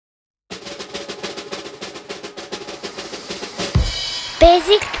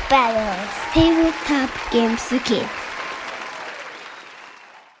Basic Battles, tabletop games for kids.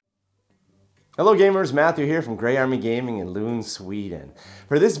 Hello gamers, Matthew here from Grey Army Gaming in Lund, Sweden.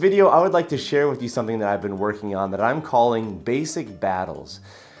 For this video, I would like to share with you something that I've been working on that I'm calling Basic Battles.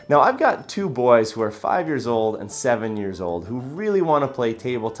 Now, I've got two boys who are 5 years old and 7 years old who really want to play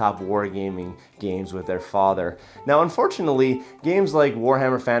tabletop wargaming games with their father. Now, unfortunately, games like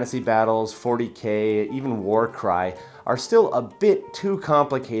Warhammer Fantasy Battles, 40K, even Warcry are still a bit too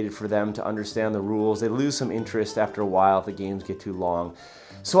complicated for them to understand the rules. They lose some interest after a while if the games get too long.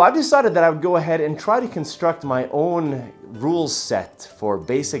 So I've decided that I would go ahead and try to construct my own rules set for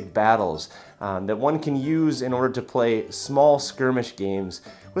Basic Battles that one can use in order to play small skirmish games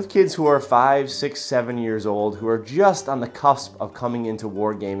with kids who are 5, 6, 7 years old, who are just on the cusp of coming into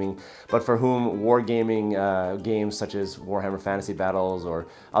wargaming, but for whom wargaming games such as Warhammer Fantasy Battles or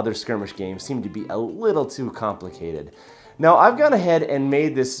other skirmish games seem to be a little too complicated. Now, I've gone ahead and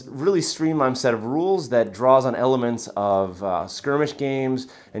made this really streamlined set of rules that draws on elements of skirmish games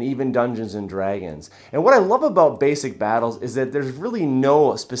and even Dungeons and Dragons. And what I love about Basic Battles is that there's really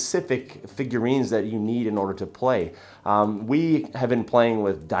no specific figurines that you need in order to play. We have been playing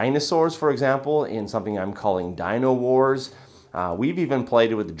with dinosaurs, for example, in something I'm calling Dino Wars. We've even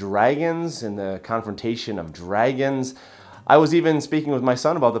played with dragons in the confrontation of dragons. I was even speaking with my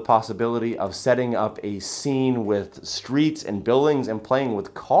son about the possibility of setting up a scene with streets and buildings and playing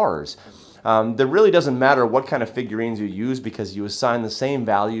with cars. There really doesn't matter what kind of figurines you use because you assign the same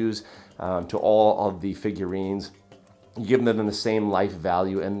values to all of the figurines. You give them the same life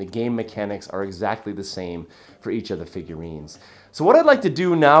value, and the game mechanics are exactly the same for each of the figurines. So what I'd like to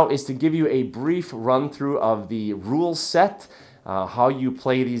do now is to give you a brief run through of the rule set, how you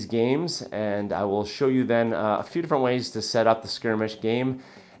play these games, and I will show you then a few different ways to set up the skirmish game,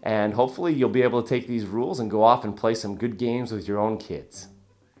 and hopefully you'll be able to take these rules and go off and play some good games with your own kids.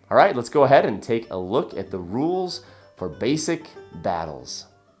 Alright, let's go ahead and take a look at the rules for Basic Battles.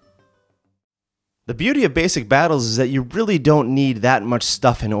 The beauty of Basic Battles is that you really don't need that much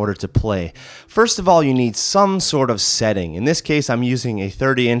stuff in order to play. First of all, you need some sort of setting. In this case, I'm using a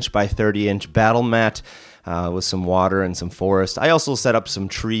 30-inch by 30-inch battle mat with some water and some forest. I also set up some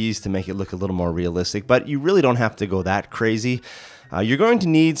trees to make it look a little more realistic, but you really don't have to go that crazy. You're going to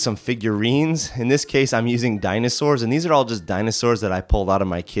need some figurines. In this case, I'm using dinosaurs, and these are all just dinosaurs that I pulled out of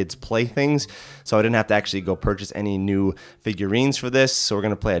my kids' playthings, so I didn't have to actually go purchase any new figurines for this. So we're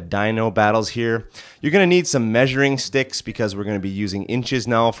going to play a Dino Battles here. You're going to need some measuring sticks because we're going to be using inches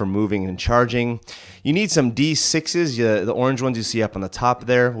now for moving and charging. You need some D6s, the orange ones you see up on the top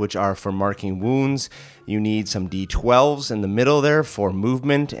there, which are for marking wounds. You need some D12s in the middle there for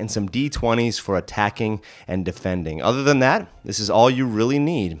movement and some D20s for attacking and defending. Other than that, this is all you really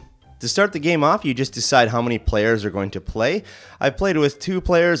need. To start the game off, you just decide how many players are going to play. I've played with 2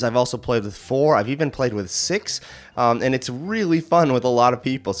 players, I've also played with 4, I've even played with 6, and it's really fun with a lot of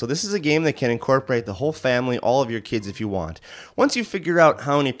people. So this is a game that can incorporate the whole family, all of your kids if you want. Once you figure out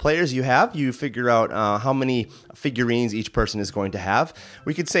how many players you have, you figure out how many figurines each person is going to have.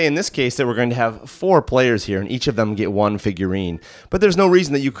 We could say in this case that we're going to have 4 players here, and each of them get 1 figurine. But there's no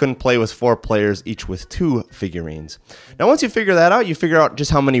reason that you couldn't play with 4 players, each with 2 figurines. Now once you figure that out, you figure out just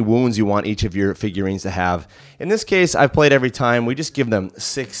how many wounds you want each of your figurines to have. In this case, I've played every time. We just give them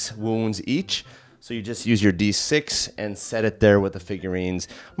 6 wounds each. So you just use your D6 and set it there with the figurines,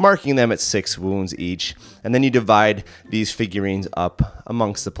 marking them at 6 wounds each. And then you divide these figurines up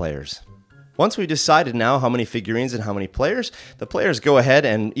amongst the players. Once we've decided now how many figurines and how many players, the players go ahead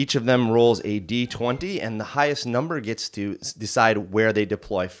and each of them rolls a D20, and the highest number gets to decide where they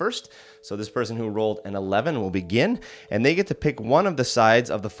deploy first. So this person who rolled an 11 will begin, and they get to pick one of the sides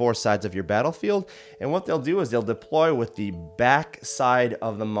of the 4 sides of your battlefield. And what they'll do is they'll deploy with the back side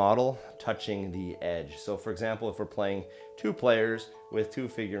of the model touching the edge. So for example, if we're playing 2 players with 2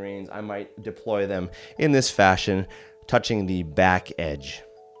 figurines, I might deploy them in this fashion, touching the back edge.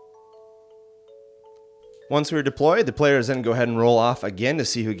 Once we're deployed, the players then go ahead and roll off again to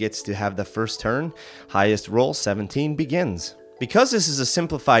see who gets to have the first turn. Highest roll, 17, begins. Because this is a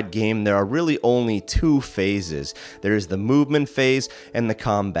simplified game, there are really only 2 phases. There is the movement phase and the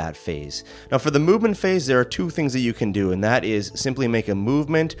combat phase. Now for the movement phase, there are 2 things that you can do, and that is simply make a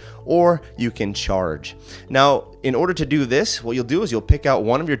movement or you can charge. Now in order to do this, what you'll do is you'll pick out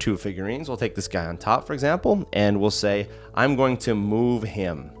one of your 2 figurines. We'll take this guy on top, for example, and we'll say, I'm going to move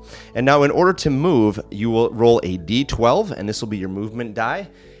him. And now in order to move, you will roll a D12, and this will be your movement die.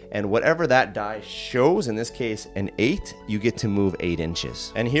 And whatever that die shows, in this case an 8, you get to move 8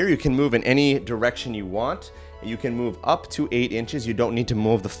 inches. And here you can move in any direction you want. You can move up to 8 inches. You don't need to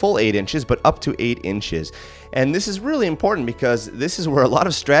move the full 8 inches, but up to 8 inches. And this is really important because this is where a lot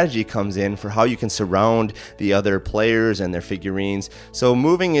of strategy comes in for how you can surround the other players and their figurines. So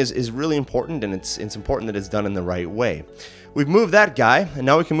moving is really important, and it's important that it's done in the right way. We've moved that guy, and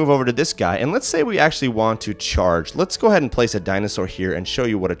now we can move over to this guy. And let's say we actually want to charge. Let's go ahead and place a dinosaur here and show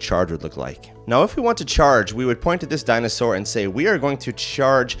you what a charge would look like. Now, if we want to charge, we would point to this dinosaur and say, we are going to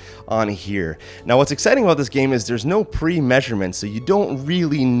charge on here. Now, what's exciting about this game is there's no pre-measurement, so you don't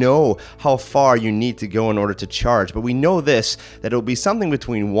really know how far you need to go in order to charge. But we know this, that it'll be something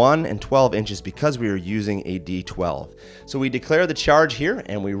between 1 and 12 inches because we are using a D12. So we declare the charge here,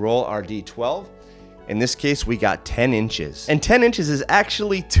 and we roll our D12. In this case, we got 10 inches. And 10 inches is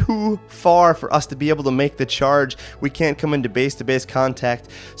actually too far for us to be able to make the charge. We can't come into base-to-base contact.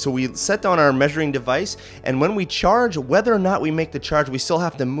 So we set down our measuring device, and when we charge, whether or not we make the charge, we still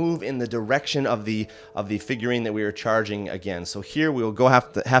have to move in the direction of the figurine that we are charging again. So here we will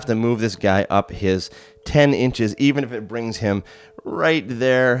have to move this guy up his 10 inches, even if it brings him right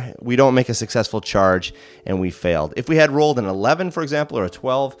there. We don't make a successful charge, and we failed. If we had rolled an 11, for example, or a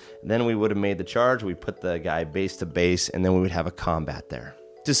 12, then we would have made the charge. We put the guy base to base, and then we would have a combat there.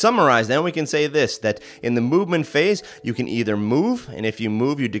 To summarize, then we can say this, that in the movement phase, you can either move, and if you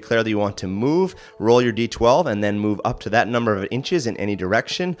move, you declare that you want to move, roll your D12, and then move up to that number of inches in any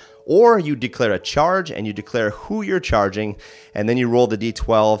direction, or you declare a charge, and you declare who you're charging, and then you roll the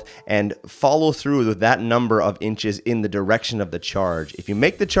D12, and follow through with that number of inches in the direction of the charge. If you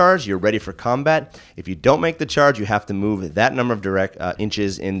make the charge, you're ready for combat. If you don't make the charge, you have to move that number of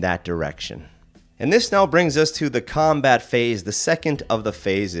inches in that direction. And this now brings us to the combat phase, the second of the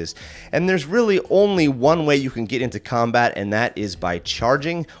phases. And there's really only one way you can get into combat, and that is by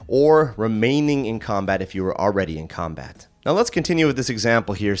charging or remaining in combat if you were already in combat. Now let's continue with this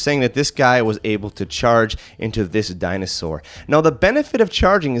example here, saying that this guy was able to charge into this dinosaur. Now the benefit of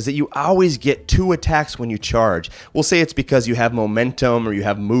charging is that you always get 2 attacks when you charge. We'll say it's because you have momentum or you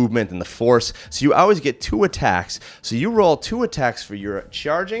have movement and the force, so you always get 2 attacks. So you roll 2 attacks for your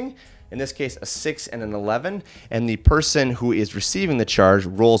charging, in this case a 6 and an 11, and the person who is receiving the charge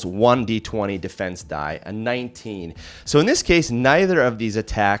rolls 1 d20 defense die, a 19. So in this case, neither of these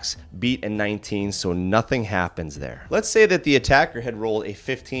attacks beat a 19, so nothing happens there. Let's say that the attacker had rolled a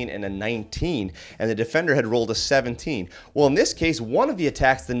 15 and a 19, and the defender had rolled a 17. Well, in this case, one of the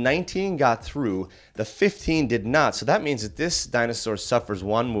attacks, the 19 got through, the 15 did not, so that means that this dinosaur suffers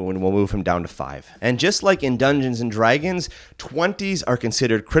 1 wound and we'll move him down to 5. And just like in Dungeons and Dragons, 20s are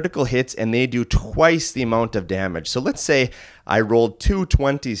considered critical hits, and they do twice the amount of damage. So let's say I rolled 2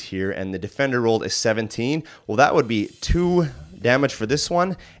 20s here and the defender rolled a 17. Well, that would be 2 damage for this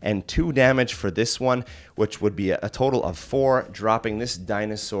one and 2 damage for this one, which would be a total of 4, dropping this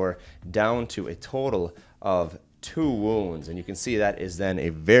dinosaur down to a total of 2 wounds. And you can see that is then a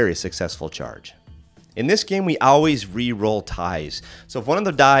very successful charge. In this game, we always re-roll ties. So if one of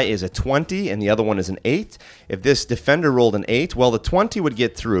the die is a 20 and the other one is an 8, if this defender rolled an 8, well, the 20 would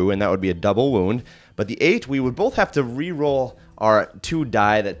get through and that would be a double wound. But the 8, we would both have to re-roll our 2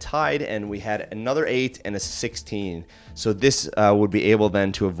 die that tied, and we had another 8 and a 16. So this would be able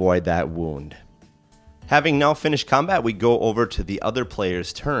then to avoid that wound. Having now finished combat, we go over to the other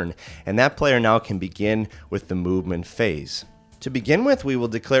player's turn, and that player now can begin with the movement phase. To begin with, we will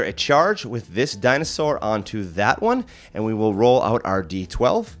declare a charge with this dinosaur onto that one, and we will roll out our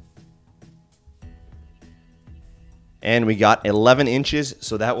D12. And we got 11 inches,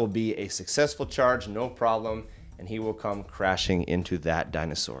 so that will be a successful charge, no problem, and he will come crashing into that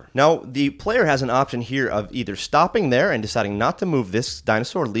dinosaur. Now, the player has an option here of either stopping there and deciding not to move this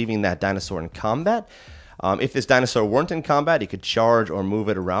dinosaur, leaving that dinosaur in combat. If this dinosaur weren't in combat, he could charge or move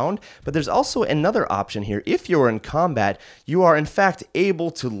it around. But there's also another option here. If you're in combat, you are in fact able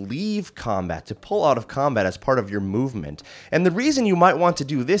to leave combat, to pull out of combat as part of your movement. And the reason you might want to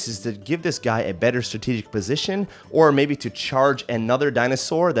do this is to give this guy a better strategic position, or maybe to charge another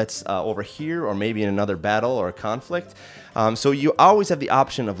dinosaur that's over here, or maybe in another battle or a conflict. So you always have the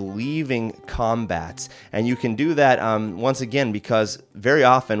option of leaving combat, and you can do that once again because very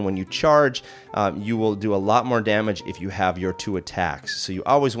often when you charge, you will do a lot more damage if you have your 2 attacks. So you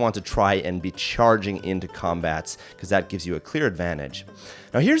always want to try and be charging into combats because that gives you a clear advantage.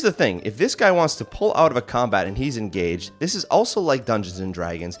 Now here's the thing, if this guy wants to pull out of a combat and he's engaged, this is also like Dungeons and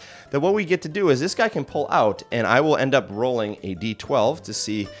Dragons, that what we get to do is this guy can pull out and I will end up rolling a d12 to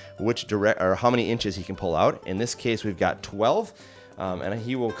see how many inches he can pull out. In this case we've got 12, and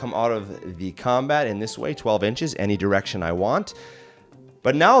he will come out of the combat in this way, 12 inches, any direction I want.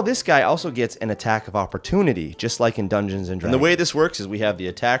 But now this guy also gets an attack of opportunity, just like in Dungeons & Dragons. And the way this works is we have the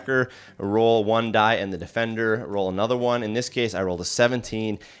attacker roll 1 die and the defender roll another one. In this case, I rolled a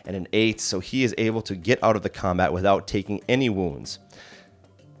 17 and an 8, so he is able to get out of the combat without taking any wounds.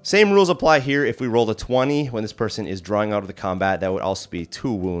 Same rules apply here. If we rolled a 20 when this person is drawing out of the combat, that would also be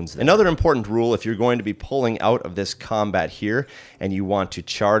 2 wounds. Another important rule, if you're going to be pulling out of this combat here and you want to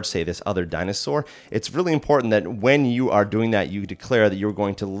charge, say, this other dinosaur, it's really important that when you are doing that, you declare that you're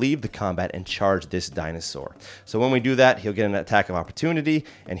going to leave the combat and charge this dinosaur. So when we do that, he'll get an attack of opportunity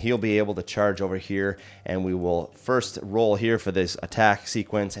and he'll be able to charge over here, and we will first roll here for this attack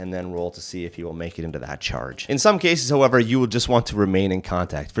sequence and then roll to see if he will make it into that charge. In some cases, however, you will just want to remain in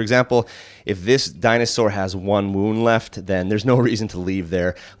contact. For example, if this dinosaur has 1 wound left, then there's no reason to leave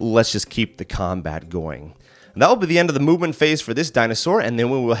there. Let's just keep the combat going. That will be the end of the movement phase for this dinosaur, and then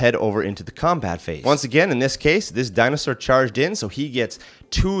we will head over into the combat phase. Once again, in this case, this dinosaur charged in, so he gets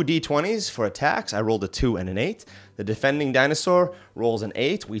 2 d20s for attacks. I rolled a 2 and an 8. The defending dinosaur rolls an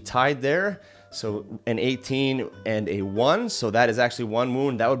 8. We tied there. So an 18 and a 1, so that is actually 1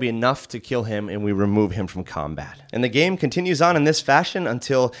 wound. That would be enough to kill him, and we remove him from combat. And the game continues on in this fashion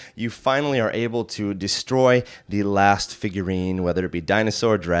until you finally are able to destroy the last figurine, whether it be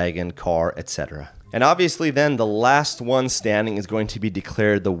dinosaur, dragon, car, etc. And obviously then the last one standing is going to be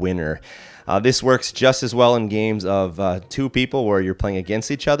declared the winner. This works just as well in games of 2 people where you're playing against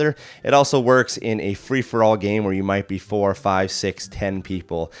each other. It also works in a free-for-all game where you might be 4, 5, 6, 10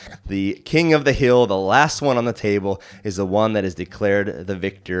 people. The king of the hill, the last one on the table, is the one that is declared the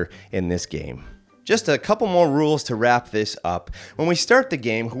victor in this game. Just a couple more rules to wrap this up. When we start the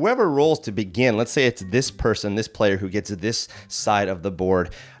game, whoever rolls to begin, let's say it's this person, this player who gets this side of the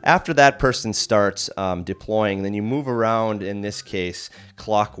board. After that person starts deploying, then you move around, in this case,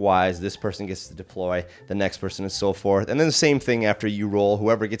 clockwise. This person gets to deploy, the next person, and so forth. And then the same thing after you roll.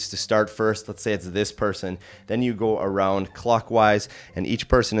 Whoever gets to start first, let's say it's this person, then you go around clockwise, and each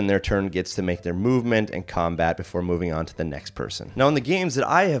person in their turn gets to make their movement and combat before moving on to the next person. Now, in the games that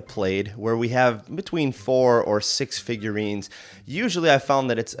I have played, where we have between 4 or 6 figurines, usually I found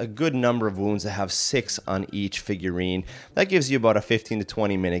that it's a good number of wounds to have 6 on each figurine. That gives you about a 15 to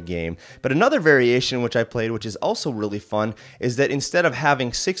 20 minute game. But another variation which I played, which is also really fun, is that instead of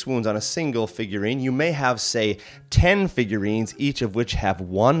having 6 wounds on a single figurine, you may have, say, 10 figurines, each of which have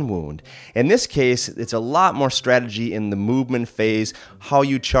 1 wound. In this case, it's a lot more strategy in the movement phase, how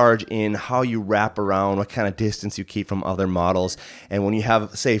you charge in, how you wrap around, what kind of distance you keep from other models. And when you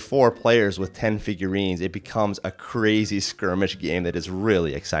have, say, 4 players with 10 figurines, it becomes a crazy skirmish game that is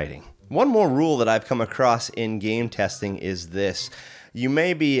really exciting. One more rule that I've come across in game testing is this. You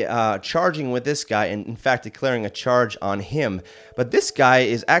may be charging with this guy and in fact declaring a charge on him, but this guy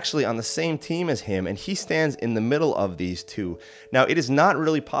is actually on the same team as him and he stands in the middle of these two. Now, it is not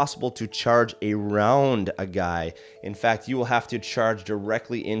really possible to charge around a guy. In fact, you will have to charge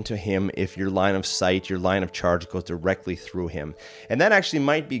directly into him if your line of sight, your line of charge goes directly through him. And that actually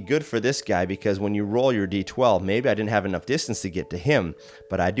might be good for this guy because when you roll your d12, maybe I didn't have enough distance to get to him,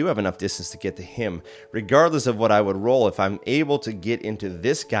 but I do have enough distance to get to him. Regardless of what I would roll, if I'm able to get into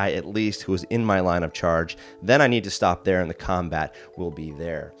this guy at least who is in my line of charge, then I need to stop there and the combat will be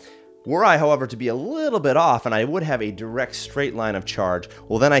there. Were I, however, to be a little bit off and I would have a direct straight line of charge,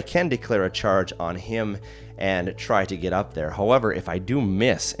 well then I can declare a charge on him and try to get up there. However, if I do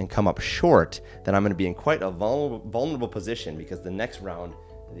miss and come up short, then I'm going to be in quite a vulnerable position because the next round,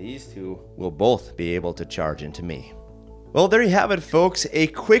 these two will both be able to charge into me. Well, there you have it, folks. A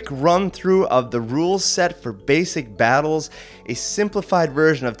quick run through of the rules set for basic battles, a simplified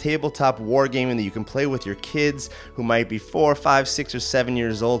version of tabletop wargaming that you can play with your kids who might be 4, 5, 6, or 7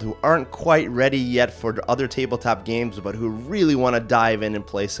 years old, who aren't quite ready yet for other tabletop games, but who really want to dive in and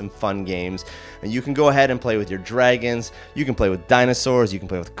play some fun games. And you can go ahead and play with your dragons, you can play with dinosaurs, you can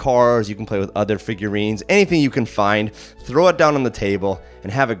play with cars, you can play with other figurines, anything you can find, throw it down on the table,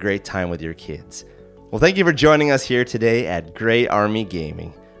 and have a great time with your kids. Well, thank you for joining us here today at Grey Army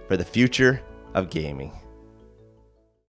Gaming for the future of gaming.